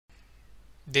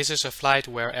This is a flight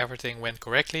where everything went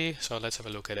correctly, so let's have a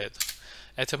look at it.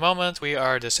 At the moment we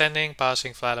are descending,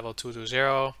 passing flight level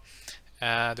 220,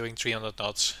 doing 300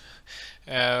 knots.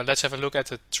 Let's have a look at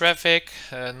the traffic.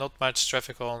 Not much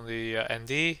traffic on the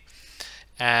ND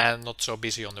and not so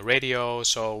busy on the radio,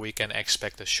 so we can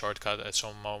expect a shortcut at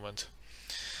some moment.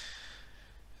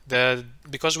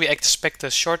 Because we expect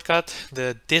a shortcut,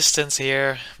 the distance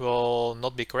here will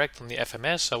not be correct on the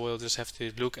FMS, so we'll just have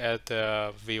to look at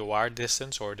the VOR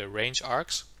distance or the range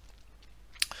arcs.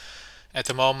 At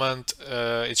the moment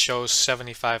it shows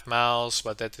 75 miles,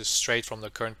 but that is straight from the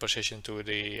current position to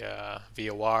the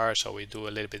VOR, so we do a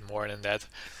little bit more than that.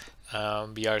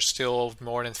 We are still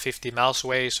more than 50 miles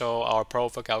away, so our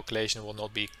profile calculation will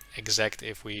not be exact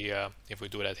if we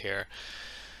do that here.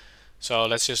 So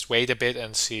let's just wait a bit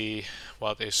and see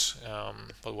what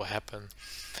will happen.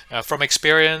 From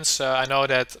experience, I know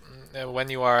that when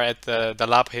you are at the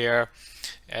lab here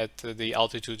at the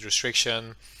altitude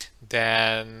restriction,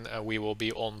 then we will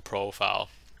be on profile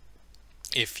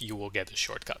if you will get a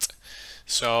shortcut.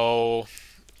 So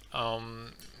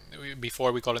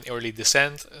before we got an early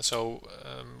descent, so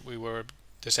we were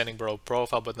descending below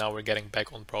profile, but now we're getting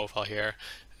back on profile here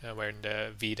where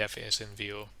the VDEF is in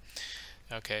view.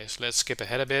 Okay, so let's skip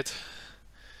ahead a bit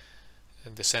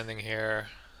and descending here,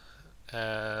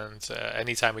 and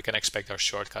anytime we can expect our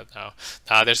shortcut now.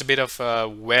 Now there's a bit of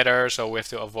weather, so we have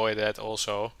to avoid that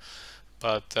also.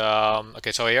 But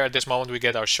okay, so here at this moment we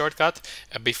get our shortcut.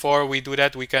 Before we do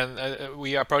that, we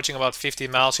are approaching about 50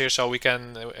 miles here, so we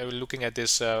can, looking at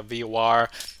this VOR,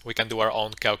 we can do our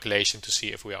own calculation to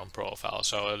see if we are on profile.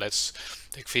 So let's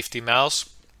take 50 miles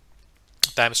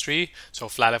times 3, so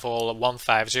flight level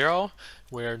 150.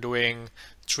 We're doing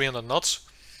 300 knots,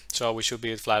 so we should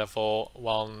be at flight level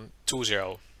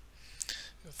 120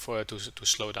 to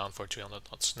slow down for 300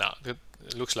 knots. Now it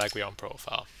looks like we're on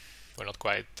profile. We're not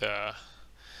quite at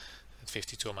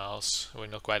 52 miles. We're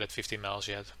not quite at 50 miles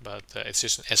yet, but it's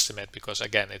just an estimate because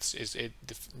again,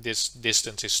 this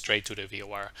distance is straight to the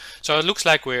VOR. So it looks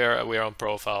like we're on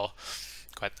profile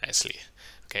quite nicely.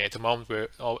 Okay, at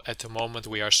the moment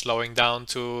we are slowing down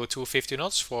to 250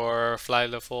 knots for flight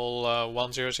level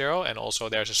 100, and also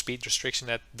there's a speed restriction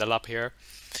at the lab here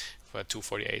for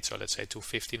 248, so let's say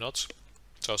 250 knots.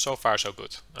 So far so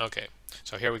good. Okay,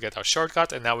 so here we get our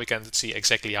shortcut, and now we can see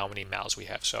exactly how many miles we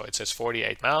have. So it says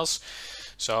 48 miles.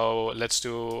 So let's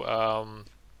do a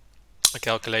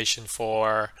calculation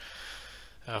for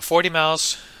 40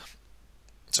 miles.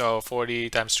 So 40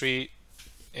 times 3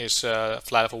 is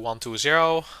flight level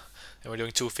 120, and we're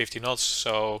doing 250 knots.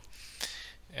 So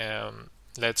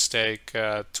let's take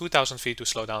 2000 feet to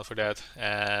slow down for that,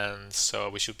 and so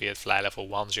we should be at flight level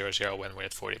 100 when we're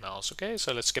at 40 miles. Okay,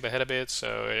 so let's skip ahead a bit.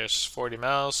 So there's 40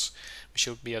 miles, we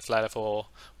should be at flight level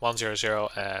 100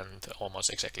 and almost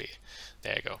exactly.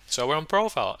 There you go. So we're on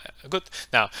profile. Good.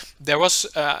 Now there was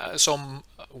some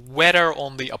weather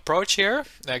on the approach here,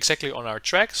 exactly on our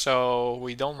track, so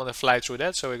we don't want to fly through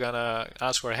that, so we're gonna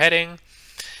ask for a heading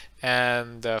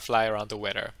and fly around the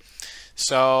weather.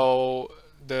 So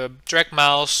the track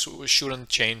miles shouldn't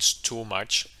change too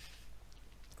much,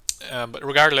 but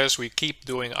regardless we keep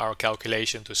doing our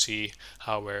calculation to see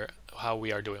how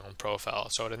we are doing on profile.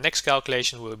 So the next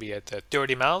calculation will be at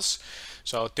 30 miles.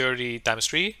 So 30 times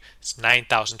 3 is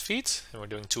 9,000 feet, and we're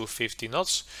doing 250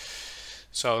 knots.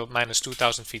 So minus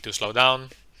 2,000 feet to slow down,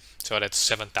 so that's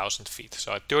 7,000 feet.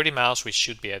 So at 30 miles we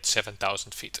should be at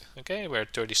 7,000 feet. Okay, we're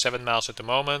at 37 miles at the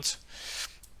moment,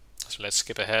 so let's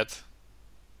skip ahead.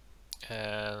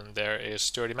 And there is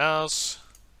 30 miles,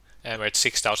 and we're at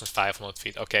 6,500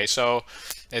 feet. Okay, so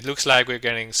it looks like we're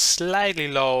getting slightly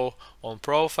low on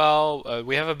profile.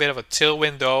 We have a bit of a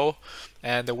tailwind though,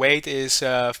 and the weight is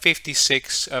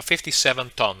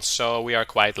 57 tons, so we are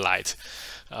quite light.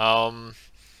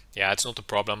 Yeah, it's not a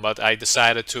problem, but I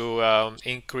decided to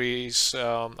increase,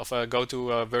 go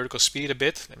to vertical speed a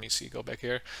bit. Let me see, go back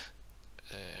here,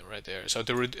 right there. So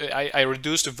I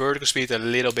reduced the vertical speed a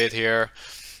little bit here,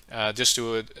 just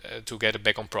to get it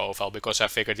back on profile, because I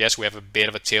figured, yes, we have a bit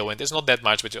of a tailwind. It's not that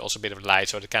much, but it's also a bit of light,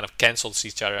 so it kind of cancels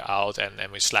each other out, and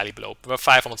we're slightly below, we're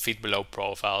 500 feet below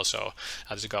profile, so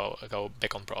I'll just go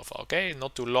back on profile. Okay,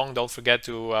 not too long. Don't forget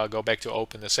to go back to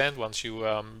open descent once you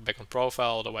back on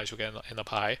profile, otherwise you can end up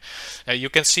high. You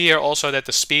can see here also that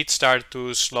the speed started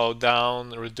to slow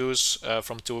down, reduce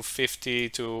from 250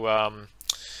 to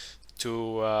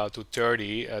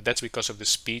 30. That's because of the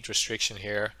speed restriction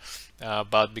here,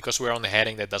 but because we're on the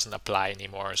heading, that doesn't apply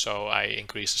anymore, so I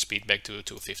increased the speed back to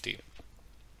 250.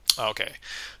 Okay,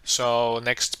 so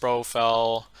next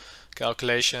profile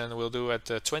calculation we'll do at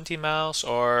 20 miles,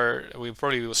 or we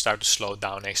probably will start to slow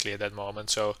down actually at that moment.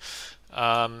 So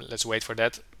let's wait for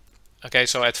that. Okay,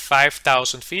 so at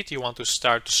 5,000 feet you want to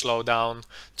start to slow down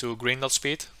to green dot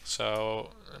speed. So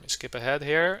let me skip ahead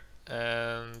here,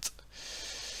 and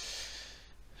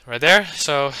right there,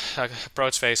 so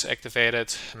approach phase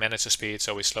activated, manage the speed,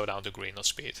 so we slow down to green dot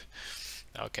speed.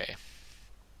 Okay.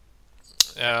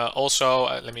 Also,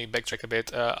 let me backtrack a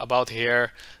bit. About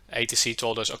here, ATC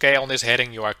told us, okay, on this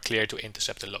heading you are clear to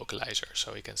intercept the localizer.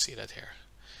 So you can see that here.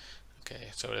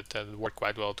 Okay, so that worked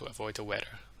quite well to avoid the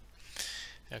weather.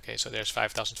 Okay, so there's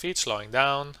 5,000 feet, slowing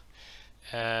down,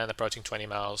 and approaching 20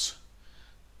 miles.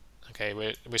 Okay,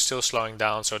 we're still slowing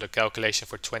down, so the calculation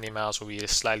for 20 miles will be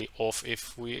slightly off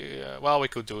if we, well, we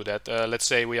could do that. Let's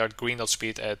say we are at green dot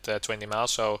speed at 20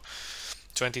 miles, so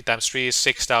 20 times 3 is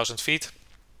 6,000 feet.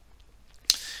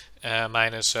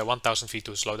 Minus 1,000 feet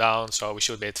to slow down, so we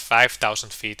should be at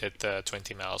 5,000 feet at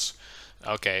 20 miles.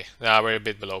 Okay, now we're a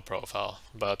bit below profile,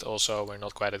 but also we're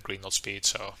not quite at green dot speed,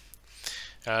 so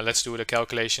let's do the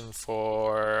calculation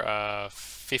for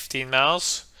 15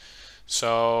 miles.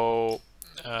 So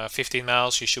 15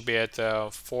 miles you should be at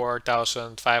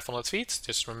 4,500 feet,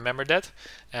 just remember that.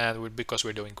 And because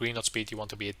we're doing green dot speed, you want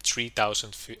to be at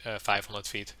 3,500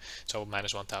 feet, so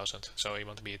minus 1,000. So you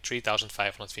want to be at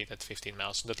 3,500 feet at 15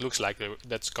 miles. That looks like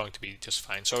that's going to be just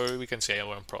fine, so we can say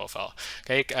we're on profile.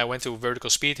 Okay, I went to vertical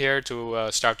speed here to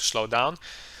start to slow down.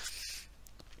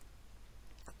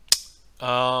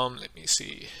 Let me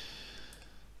see.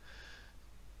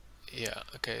 Yeah,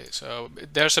 okay, so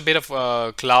there's a bit of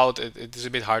cloud. It is a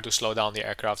bit hard to slow down the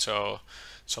aircraft, so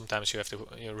sometimes you have to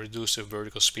reduce the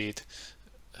vertical speed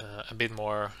a bit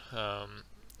more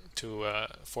to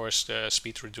force the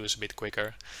speed to reduce a bit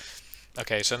quicker.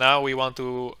 Okay, so now we want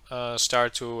to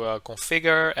start to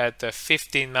configure at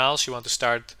 15 miles. You want to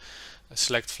start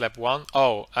select flap 1.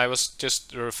 Oh, I was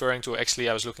just referring to, actually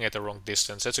I was looking at the wrong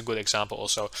distance. That's a good example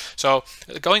also. So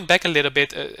going back a little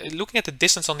bit, looking at the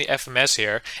distance on the FMS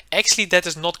here, actually that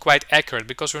is not quite accurate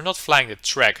because we're not flying the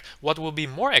track. What will be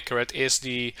more accurate is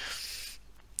the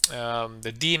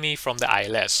DME from the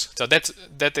ILS. So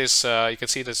that is, you can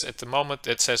see this at the moment.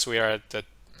 It says we are at,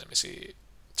 let me see,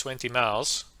 20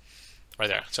 miles. Right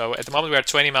there. So at the moment we are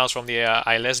 20 miles from the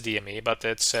ILS DME, but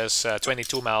it says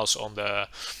 22 miles on the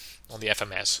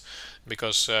FMS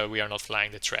because we are not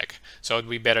flying the track. So it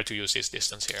would be better to use this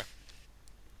distance here.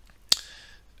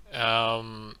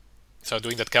 So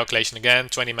doing that calculation again,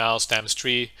 20 miles times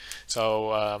 3,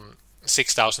 so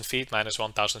 6,000 feet minus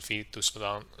 1,000 feet to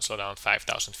slow down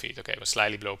 5,000 feet. Okay, we're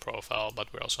slightly below profile, but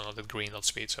we're also not at green dot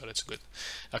speed, so that's good.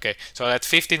 Okay, so at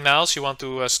 15 miles you want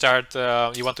to start,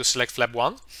 you want to select flap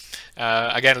 1.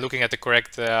 Again, looking at the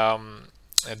correct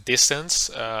distance,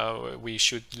 we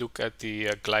should look at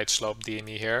the glide slope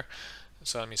DME here.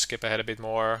 So let me skip ahead a bit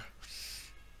more,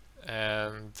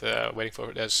 and waiting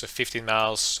for, there's 15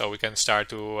 miles, so we can start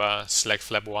to select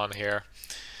flap 1 here,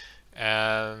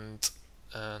 and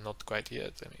not quite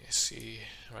yet. Let me see,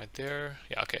 right there.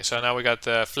 Yeah, okay, so now we got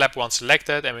flap 1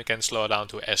 selected, and we can slow down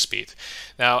to S speed.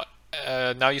 Now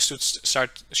you should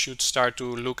start to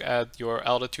look at your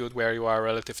altitude, where you are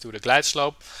relative to the glide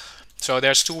slope. So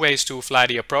there's two ways to fly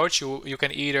the approach. You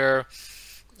can either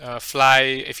fly,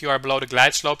 if you are below the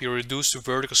glide slope, you reduce the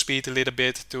vertical speed a little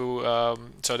bit to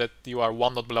so that you are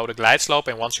 1 knot below the glide slope,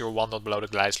 and once you're 1 knot below the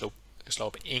glide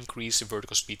slope, increase the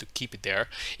vertical speed to keep it there.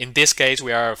 In this case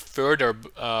we are further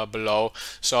below,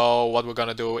 so what we're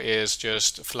gonna do is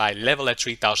just fly level at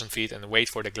 3,000 feet and wait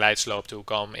for the glide slope to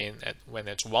come in. When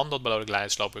it's 1 knot below the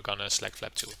glide slope, we're gonna select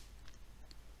flap 2.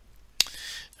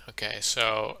 Okay,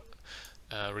 so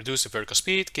reduce the vertical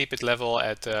speed, keep it level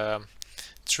at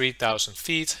 3,000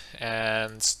 feet,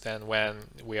 and then when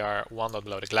we are 1 knot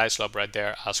below the glide slope right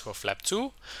there, ask for flap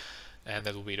 2, and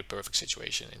that will be the perfect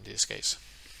situation in this case.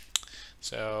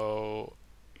 So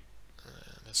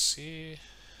let's see,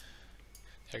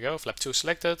 there you go, flap 2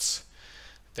 selected,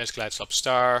 there's glide slope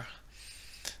star,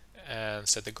 and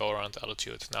set the go around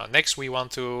altitude. Now next we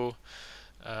want to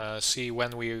see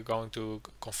when we're going to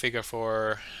configure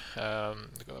for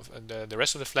the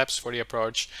rest of the flaps for the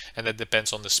approach, and that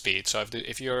depends on the speed. So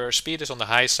if your speed is on the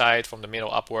high side from the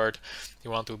middle upward, you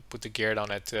want to put the gear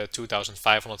down at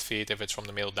 2,500 feet. If it's from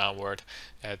the middle downward,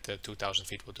 at 2,000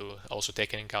 feet will do. Also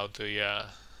taking into account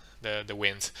the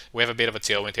wind. We have a bit of a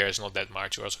tailwind here. It's not that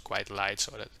much. We're also quite light,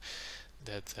 so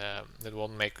that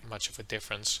won't make much of a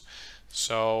difference.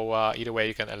 So either way,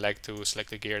 you can elect to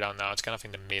select the gear down now. It's kind of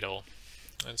in the middle.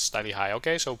 It's slightly high.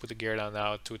 Okay, so put the gear down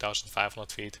now at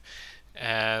 2,500 feet,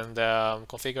 and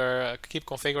keep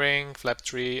configuring flap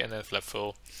 3 and then flap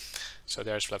full. So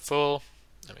there's flap full.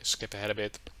 Let me skip ahead a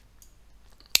bit.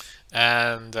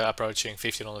 and approaching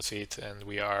 1500 feet, and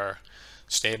we are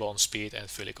stable on speed and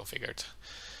fully configured.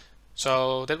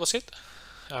 So that was it.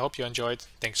 I hope you enjoyed.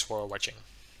 Thanks for watching.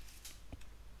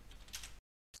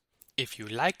 If you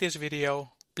like this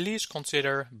video, please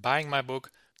consider buying my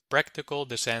book Practical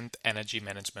Descent Energy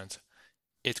Management.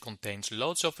 It contains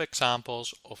loads of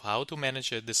examples of how to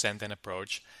manage a descent and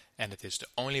approach, and it is the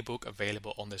only book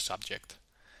available on this subject.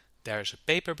 There is a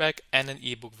paperback and an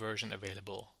ebook version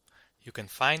available. You can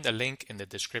find a link in the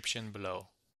description below.